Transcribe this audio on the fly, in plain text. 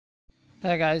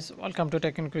Hey guys, welcome to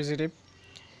Tech Inquisitive.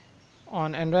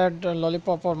 On Android,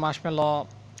 Lollipop or Marshmallow,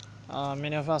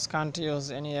 many of us can't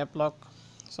use any Applock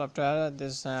software. They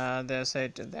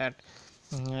said that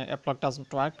Applock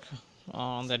doesn't work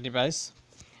on the device.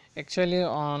 Actually,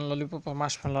 on Lollipop or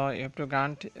Marshmallow, you have to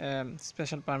grant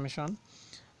special permission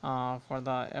for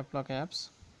the Applock apps.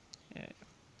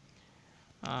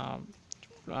 Uh,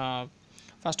 uh,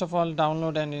 First of all,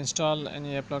 download and install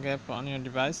any Applock app on your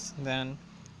device, then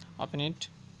open it.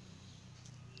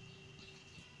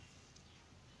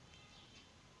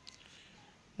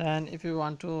 And if you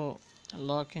want to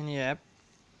lock any app,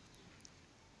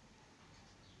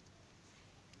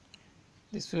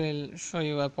 this will show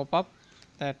you a pop-up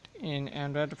that in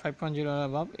Android 5.0 or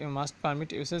above you must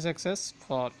permit usage access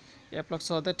for Applock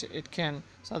so that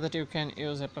you can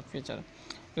use Applock feature.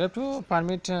 You have to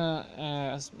permit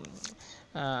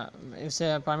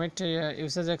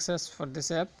usage access for this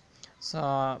app.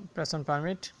 So press on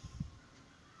permit.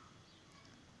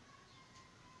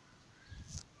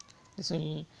 This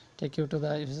will take you to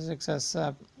the usage access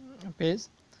page,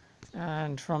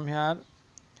 and from here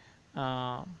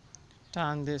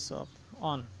turn this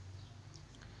on.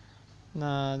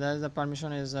 There is the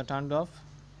permission is turned off.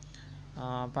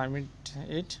 Permit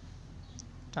it,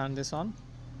 turn this on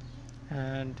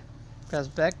and press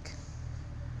back.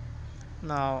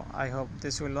 Now I hope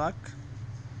this will work.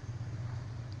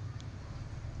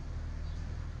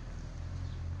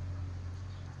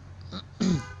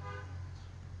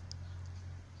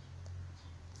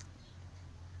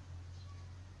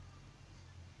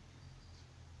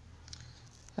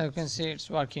 As you can see, it's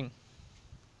working.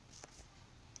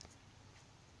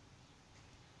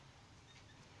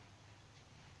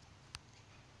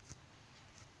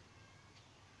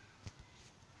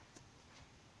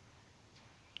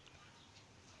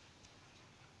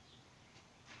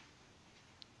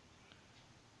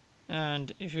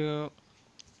 And if you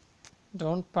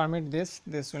don't permit this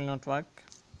will not work.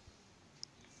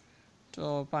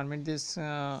 To permit this,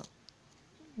 go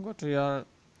to your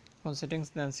phone settings,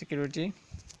 then security,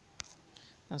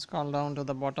 and scroll down to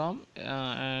the bottom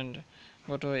and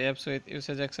go to apps with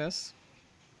usage access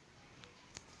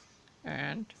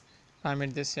and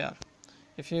permit this here.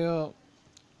 If you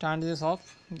turn this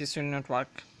off, this will not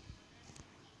work.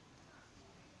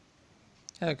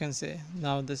 As you can see,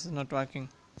 now this is not working.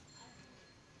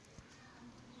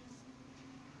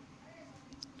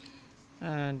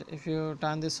 And if you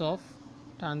turn this off,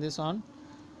 turn this on,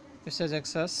 usage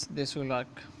access, this will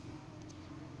work.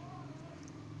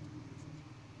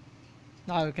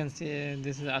 Now you can see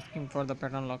this is asking for the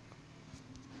pattern lock.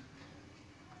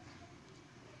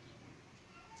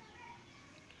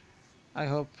 I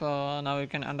hope now you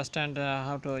can understand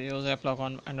how to use Applock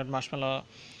on Android Marshmallow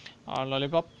or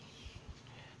Lollipop.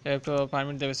 You have to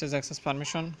permit the usage access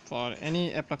permission for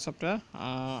any Applock software.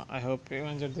 I hope you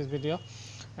enjoyed this video,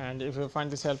 and if you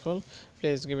find this helpful,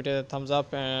 please give it a thumbs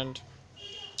up. And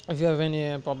if you have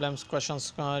any problems,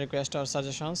 questions, requests or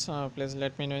suggestions, please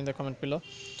let me know in the comment below,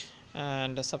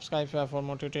 and subscribe for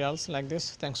more tutorials like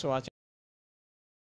this. Thanks for watching.